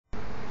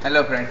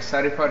Hello friends,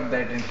 sorry for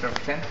that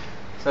interruption.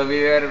 So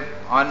we were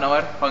on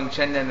our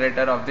function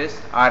generator of this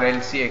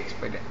RLC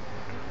experiment.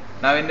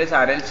 Now in this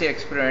RLC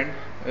experiment,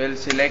 we will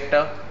select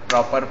a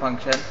proper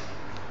function.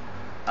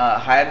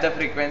 Higher the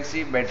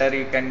frequency, better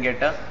you can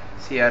get a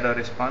CRO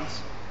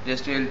response.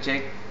 Just you will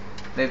check.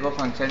 देखो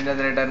function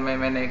generator में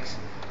मैंने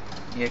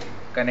ये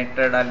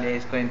connector डाल लिया.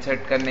 इसको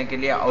insert करने के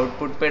लिए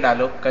आउटपुट पे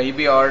डालो. कहीं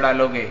भी और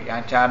डालोगे,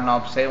 यहाँ 4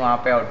 नॉब्स है, वहाँ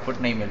पे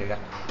आउटपुट नहीं मिलेगा.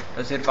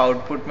 तो सिर्फ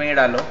आउटपुट में ही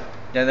डालो.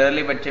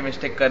 जनरली बच्चे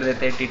मिस्टेक कर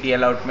देते हैं,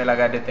 TTL आउट में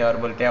लगा देते हैं और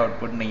बोलते हैं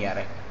आउटपुट नहीं आ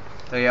रहा है.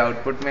 तो ये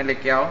आउटपुट में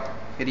लेके आओ.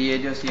 फिर ये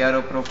जो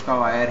CRO प्रोब का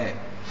वायर है,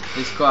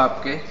 इसको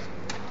आपके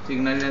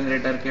सिग्नल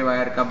जनरेटर के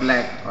वायर का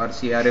ब्लैक और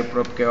CRO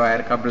प्रोब के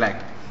वायर का ब्लैक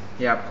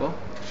ये आपको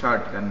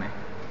शॉर्ट करना है.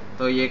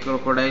 तो ये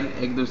क्रोकोडाइल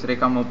एक दूसरे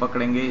का मुंह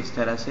पकड़ेंगे इस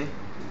तरह से,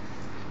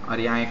 और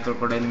यहाँ एक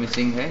क्रोकोडाइल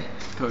मिसिंग है,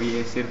 तो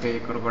ये सिर्फ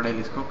एक क्रोकोडाइल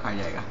इसको खा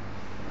जाएगा.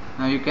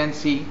 Now you can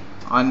see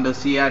on the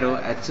CRO,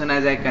 as soon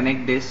as I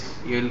connect this,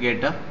 you will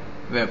get a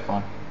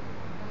waveform.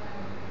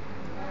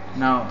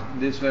 Now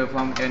this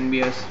waveform can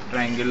be a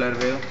triangular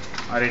wave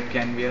or it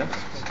can be a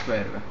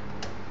square wave.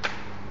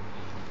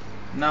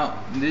 Now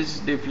these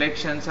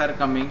deflections are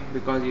coming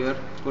because your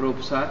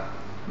probes are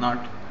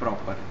not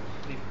proper.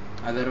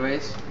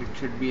 Otherwise it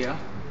should be a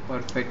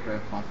perfect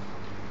waveform.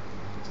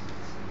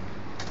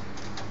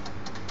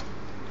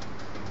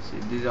 See,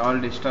 these all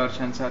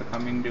distortions are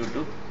coming due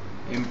to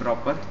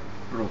improper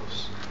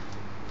probes.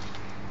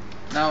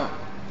 Now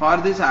for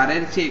this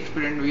RLC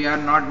experiment, we are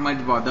not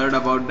much bothered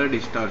about the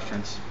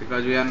distortions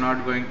because we are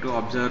not going to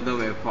observe the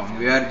waveform.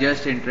 We are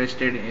just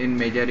interested in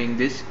measuring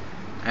this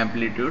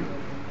amplitude,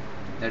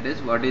 that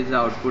is what is the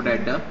output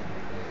at the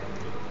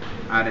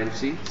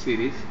RLC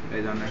series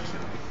resonance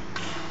circuit.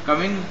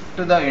 Coming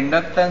to the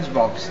inductance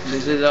box,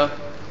 this is a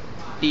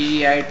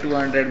TEI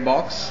 200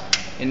 box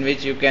in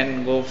which you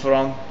can go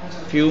from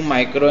few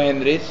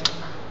microhenries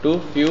to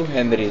few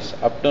henries.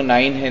 Up to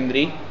 9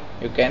 henry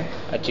you can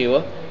achieve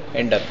a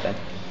inductance.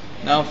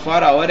 Now for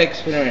our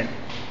experiment,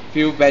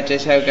 few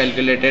batches have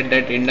calculated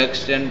that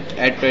induction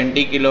at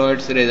 20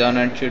 kHz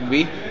resonance should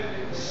be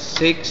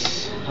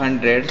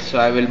 600. So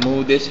I will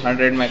move this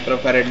 100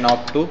 microfarad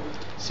knob to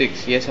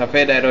 6. ये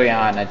सफ़ेद arrow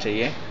यहाँ आना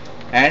चाहिए.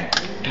 And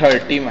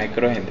 30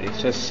 microhenry.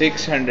 So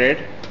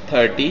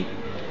 630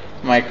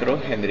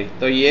 microhenry.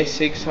 तो ये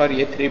 6 और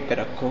ये 3 पे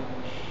रखो,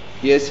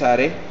 ये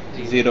सारे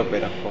 0 पे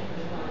रखो.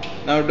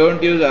 Now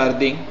don't use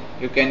earthing.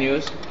 You can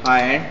use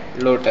high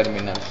and low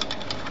terminals.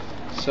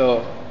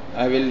 So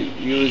I will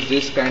use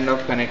this kind of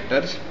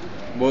connectors,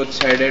 both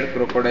sided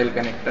crocodile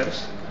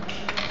connectors.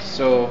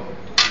 So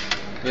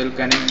we will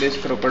connect this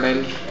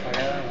crocodile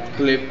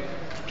clip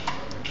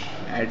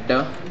at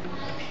the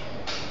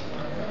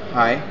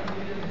high.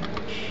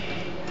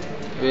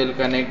 We will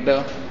connect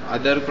the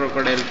other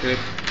crocodile clip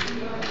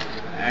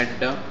at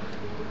the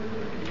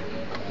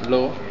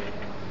low,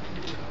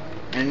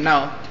 and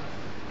now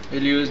we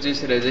will use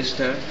this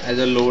resistor as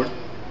a load.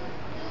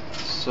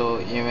 So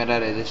ये मेरा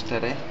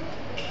resistor है,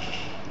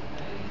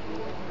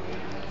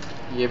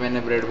 ये मैंने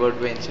breadboard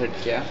पे insert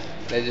किया.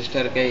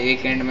 Register के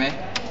एक and में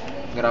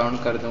ग्राउंड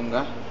कर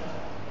दूंगा,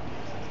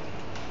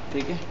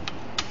 ठीक है.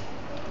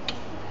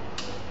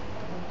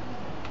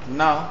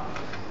 नाउ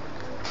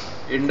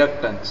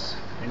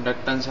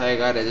इंडक्टेंस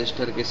आएगा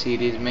रजिस्टर के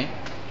सीरीज में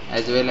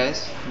as well as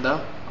the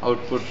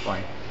output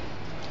point.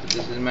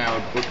 This is my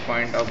output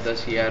point of the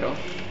CRO.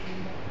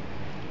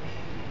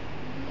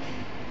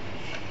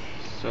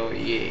 सो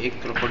ये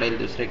एक क्रोकोडाइल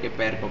दूसरे के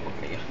पैर को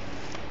पकड़ेगा.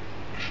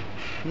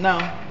 Now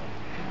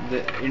the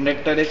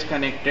inductor is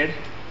connected,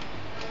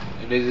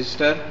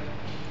 resistor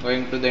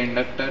going to the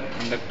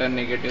inductor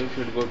negative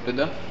should go to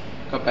the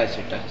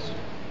capacitor.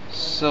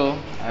 So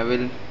I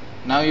will,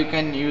 now you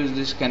can use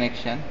this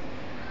connection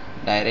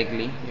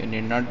directly, you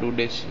need not do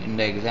this in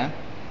the exam.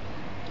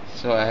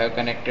 So I have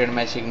connected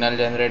my signal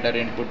generator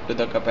input to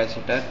the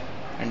capacitor,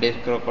 and this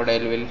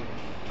crocodile will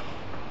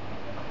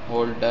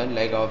hold the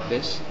leg of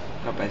this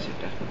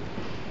capacitor.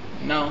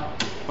 Now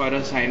for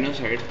a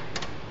sinusoid,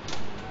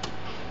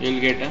 you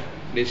will get a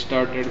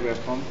distorted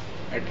waveform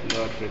at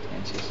lower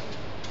frequencies.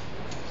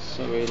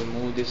 So we will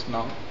move this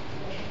now.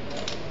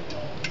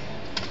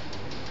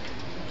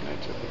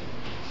 That's okay.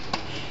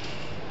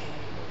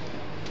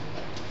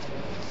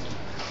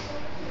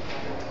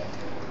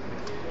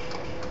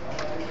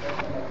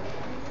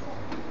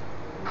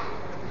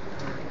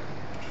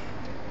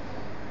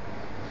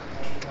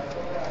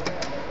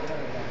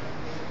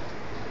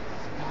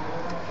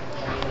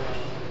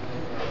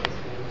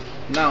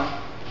 Now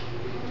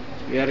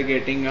we are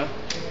getting a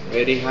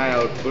very high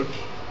output.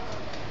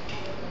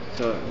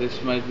 So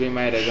this must be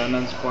my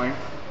resonance point.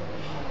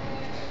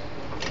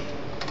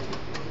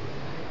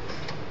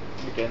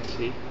 You can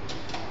see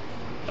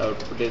the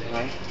output is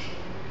high.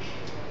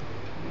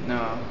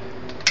 Now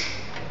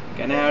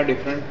can I have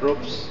different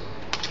probes?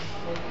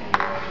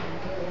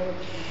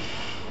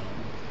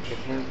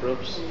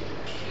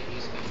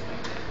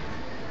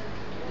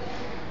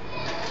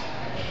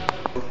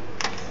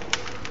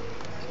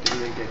 Still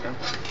we get a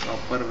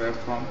proper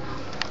waveform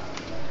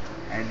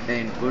at the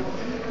input.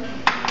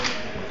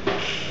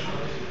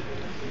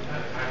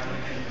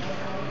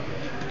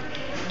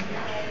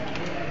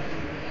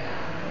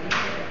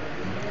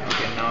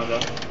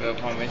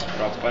 waveform is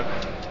proper.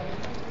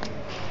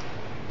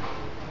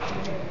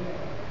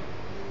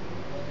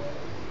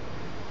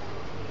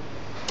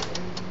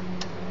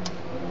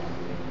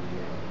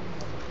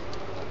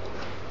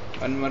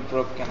 One more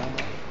probe can I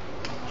have?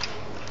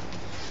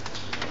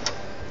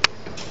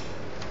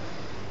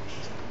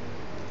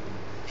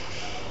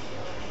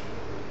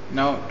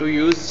 Now to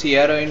use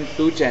CRO in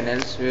two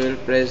channels, we will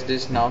press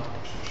this knob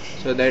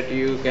so that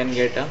you can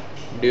get a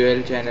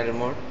dual channel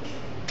mode.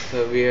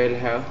 So we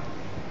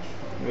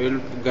will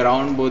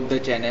ground both the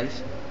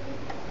channels.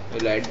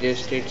 We'll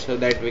adjust it so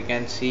that we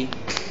can see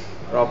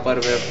proper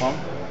waveform,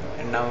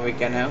 and now we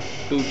can have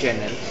two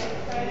channels.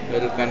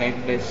 We'll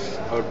connect this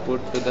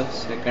output to the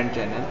second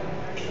channel.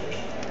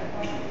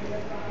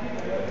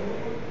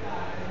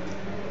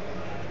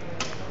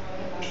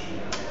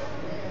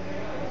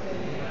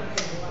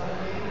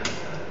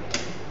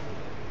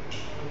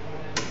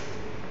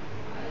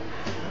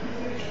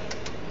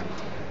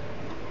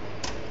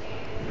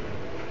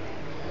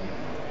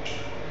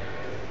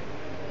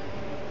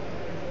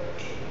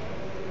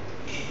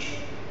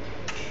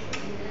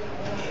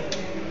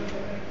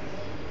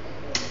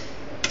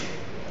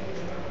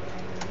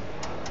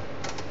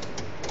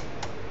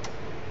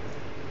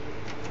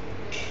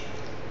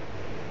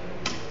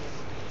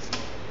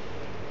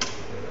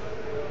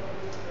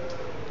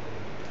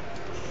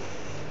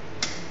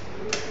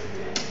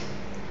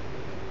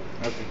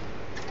 Okay,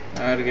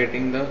 now we are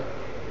getting the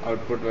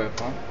output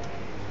waveform.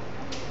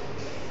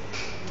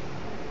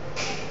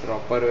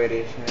 Proper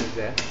variation is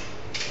there.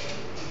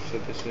 So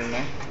this is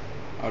my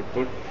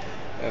output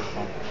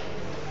waveform.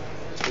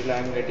 Still I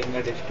am getting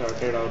a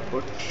distorted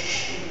output.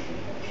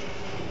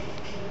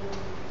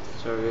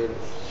 So we'll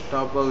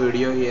stop a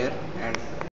video here and